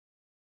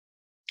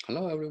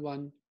Hello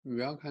everyone,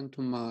 welcome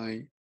to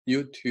my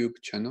YouTube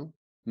channel,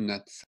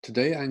 NetSec.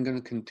 Today I'm going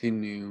to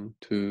continue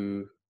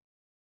to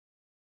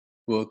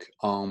work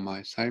on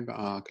my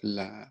CyberArk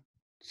lab.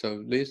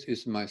 So this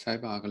is my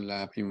CyberArk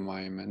lab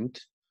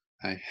environment.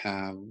 I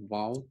have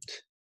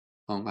Vault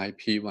on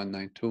IP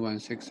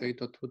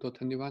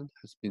 192.168.2.21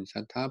 has been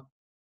set up,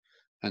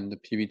 and the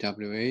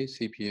PVWA,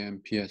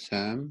 CPM,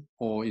 PSM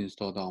all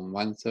installed on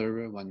one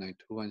server,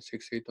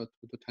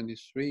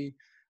 192.168.2.23.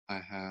 I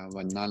have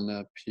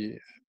another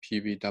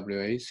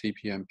PVWA,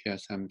 CPM,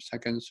 PSM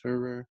second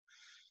server.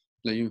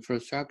 The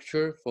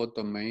infrastructure for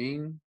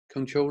domain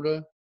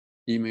controller,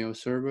 email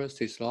server,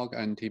 Syslog,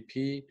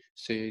 NTP,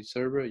 CA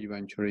server,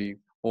 eventually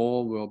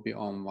all will be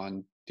on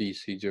one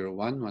DC01,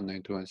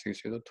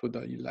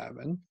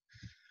 192.168.2.11.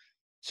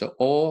 So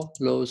all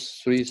those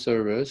three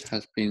servers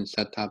has been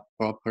set up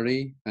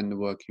properly and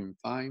working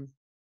fine.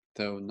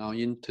 So now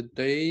in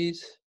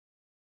today's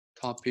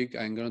topic,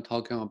 I'm going to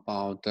talk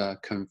about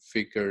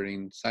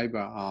configuring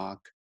CyberArk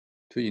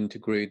to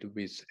integrate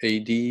with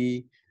AD,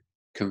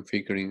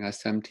 configuring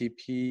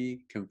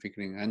SMTP,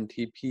 configuring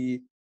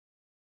NTP,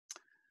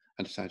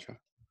 etc.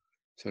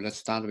 So let's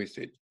start with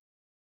it.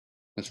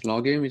 Let's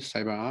log in with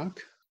CyberArk.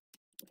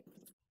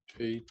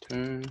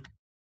 Twitter.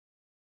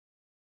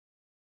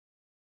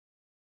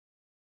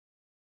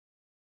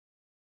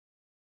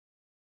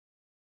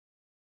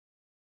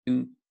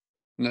 In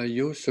the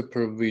user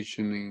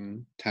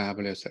provisioning tab,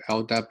 there's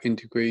LDAP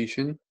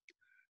integration.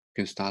 You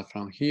can start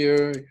from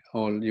here,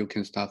 or you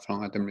can start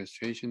from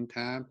administration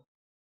tab.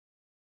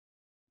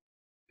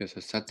 There's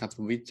a setup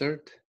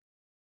wizard.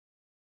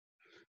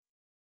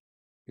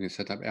 You can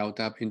set up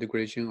LDAP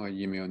integration or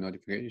email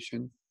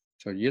notification.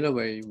 So either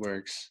way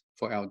works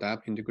for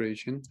LDAP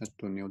integration. Let's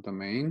do new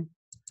domain.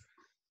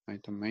 My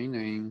domain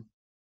name.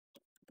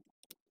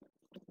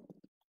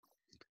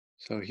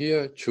 So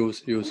here,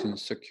 choose using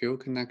secure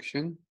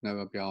connection. That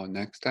will be our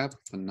next step.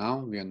 For now,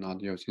 we are not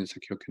using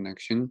secure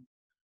connection.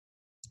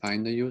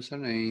 Find the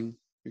username.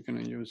 We're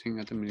gonna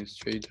using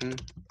administrator.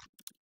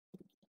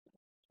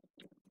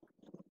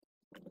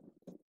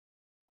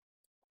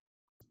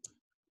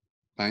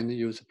 Find the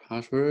user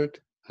password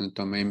and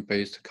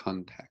domain-based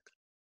contact.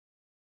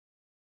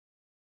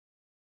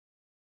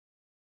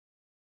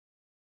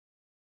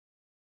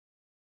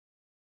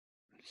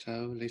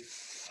 So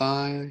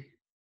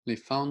they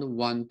found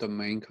one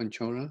domain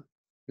controller,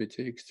 which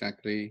is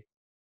exactly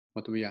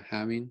what we are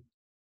having.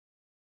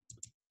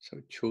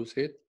 So choose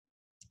it,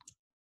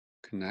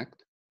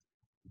 connect.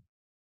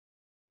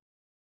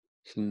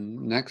 So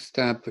next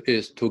step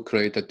is to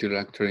create a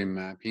directory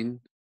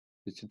mapping.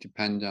 It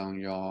depends on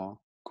your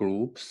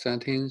group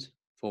settings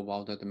for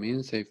vault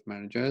admin, safe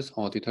managers,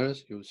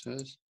 auditors,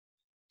 users.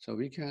 So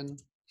we can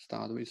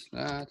start with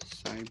that,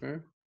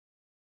 cyber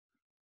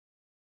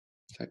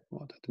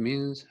vault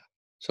admins.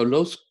 So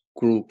those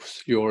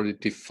groups you already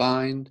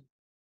defined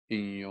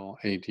in your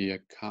AD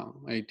account,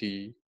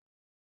 AD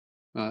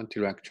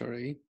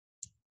directory.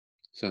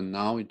 So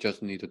now you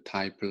just need to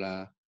type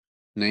the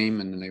name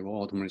and they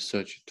will automatically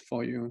search it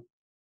for you.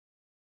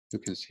 You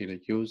can see the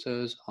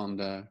users on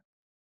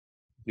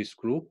this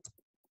group,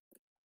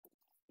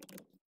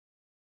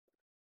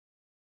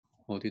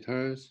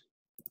 auditors,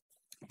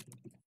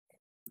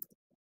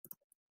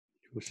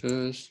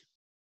 users.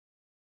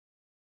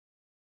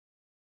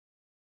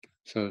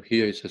 So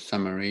here is a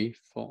summary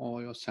for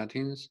all your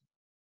settings.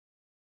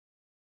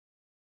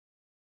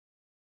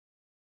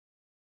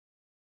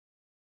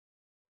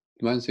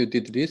 Once you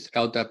did this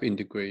LDAP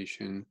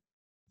integration,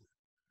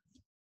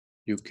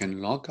 you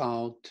can log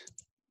out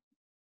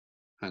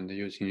and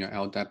using your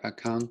LDAP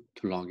account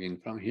to log in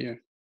from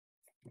here.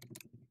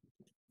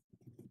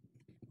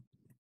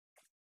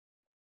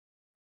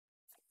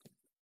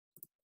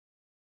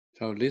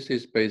 So this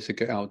is basic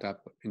LDAP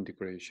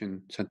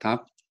integration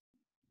setup.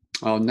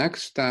 Our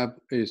next step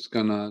is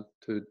gonna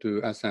to do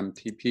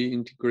SMTP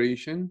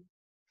integration.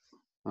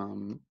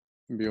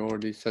 We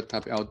already set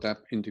up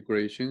LDAP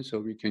integration, so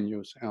we can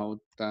use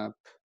LDAP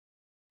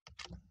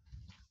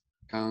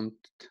account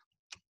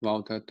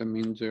vault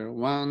admin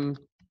 01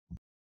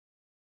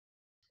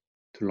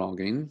 to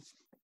log in.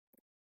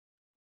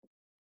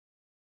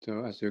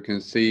 So as you can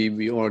see,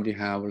 we already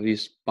have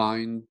this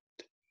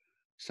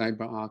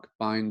CyberArk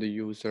bind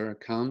user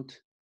account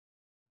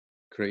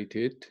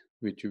created,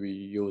 which we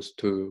use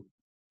to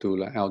do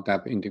the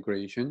LDAP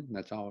integration.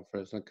 That's our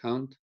first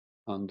account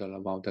on the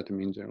vault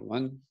admin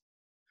 01,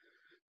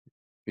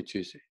 which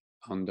is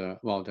on the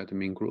vault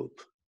admin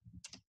group.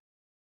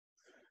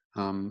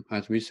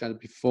 As we said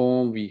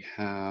before, we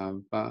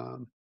have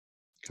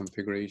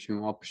configuration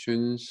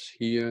options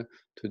here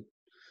to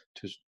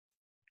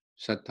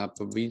set up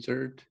a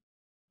wizard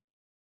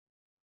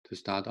to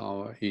start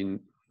our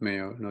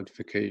email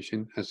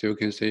notification. As you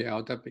can see,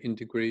 LDAP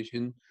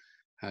integration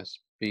has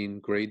been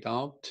grayed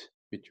out,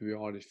 which we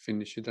already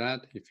finished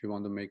that. If you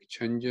want to make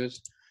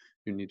changes,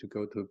 you need to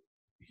go to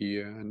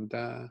here and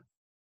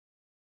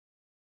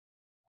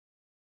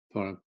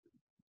for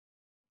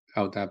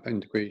LDAP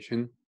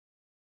integration,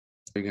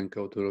 you can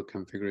go to the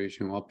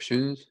configuration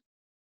options.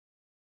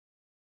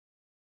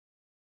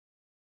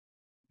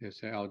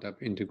 There's an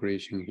LDAP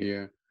integration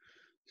here.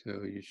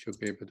 So you should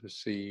be able to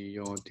see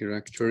your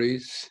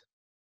directories,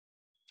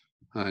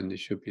 and you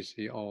should be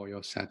see all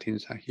your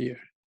settings are here.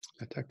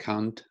 That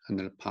account and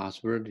the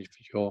password. If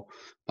your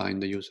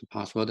bind the user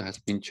password has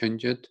been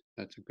changed,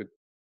 that's a good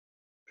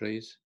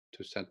place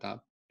to set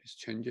up these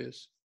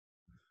changes.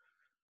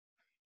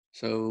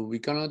 So we're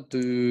gonna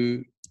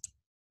do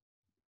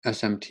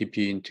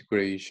SMTP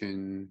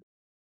integration,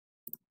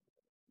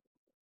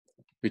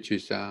 which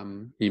is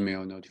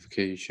email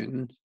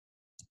notification.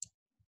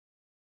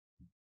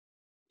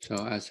 So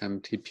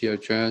SMTP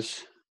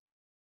address,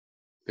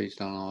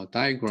 based on our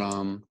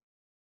diagram,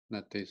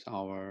 that is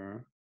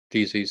our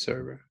DC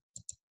server.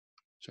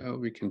 So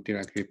we can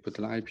directly put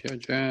the IP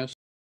address.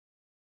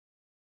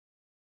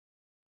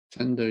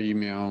 Sender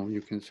email,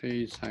 you can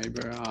say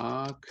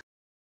CyberArk.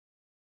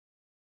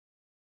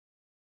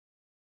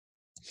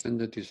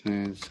 Sender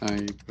design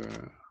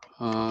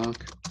CyberArk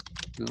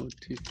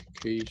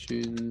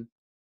notification.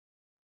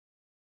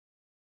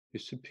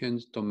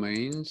 Recipients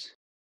domains.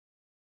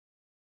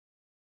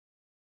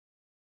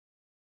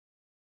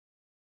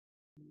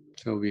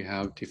 So we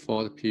have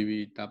default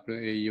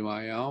PVWA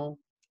URL.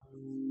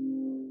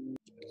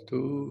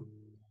 To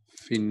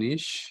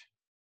finish.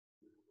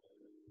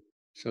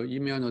 So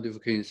email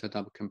notification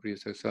setup complete.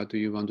 So do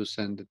you want to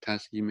send the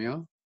test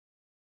email?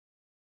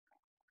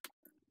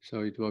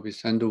 So it will be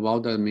sent to all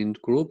the admin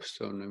group.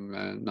 So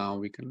now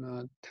we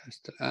can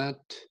test that.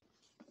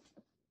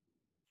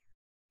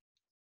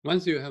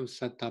 Once you have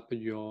set up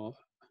your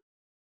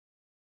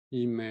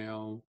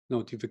email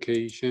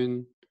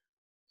notification,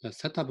 the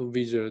setup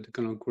wizard is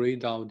gonna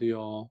grayed out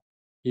your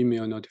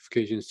email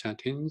notification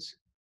settings.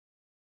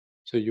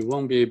 So you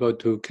won't be able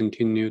to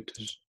continue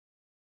to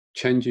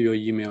change your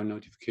email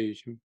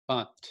notification.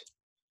 But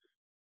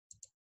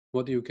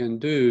what you can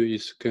do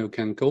is you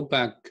can go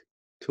back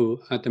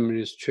to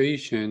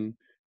administration,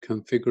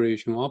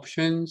 configuration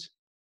options,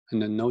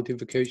 and the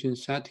notification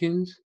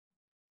settings.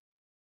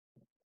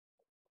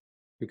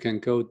 You can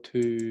go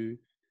to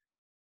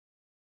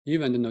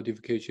even the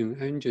notification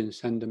engine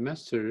send a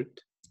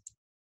method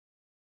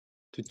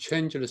to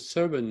change the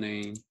server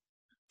name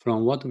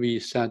from what we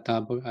set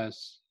up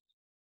as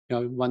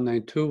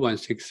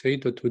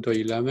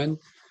 192.168.2.11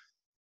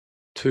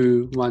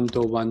 to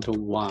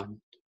 1.1.1.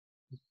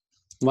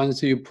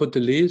 Once you put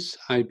this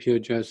IP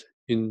address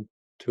into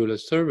the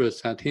server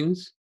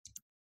settings,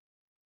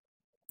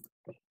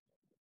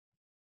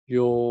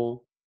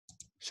 your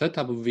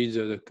setup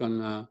wizard is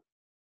gonna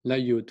let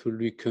you to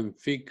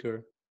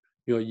reconfigure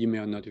your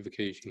email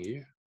notification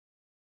here.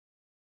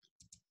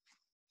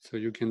 So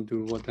you can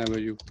do whatever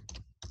you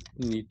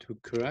need to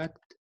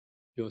correct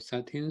your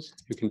settings.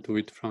 You can do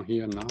it from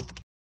here now.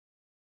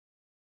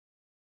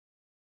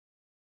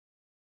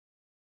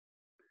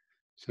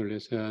 So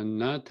there's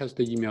another test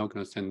email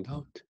gonna send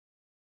out.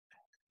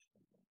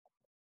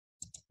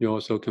 You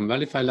also can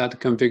verify that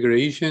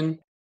configuration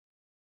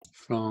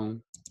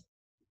from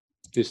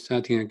this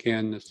setting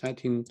again. The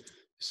setting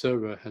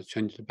server has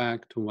changed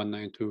back to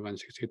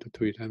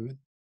 192.168.2.11.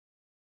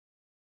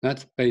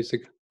 That's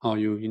basic how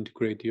you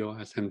integrate your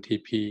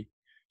SMTP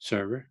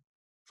server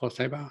for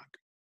CyberArk.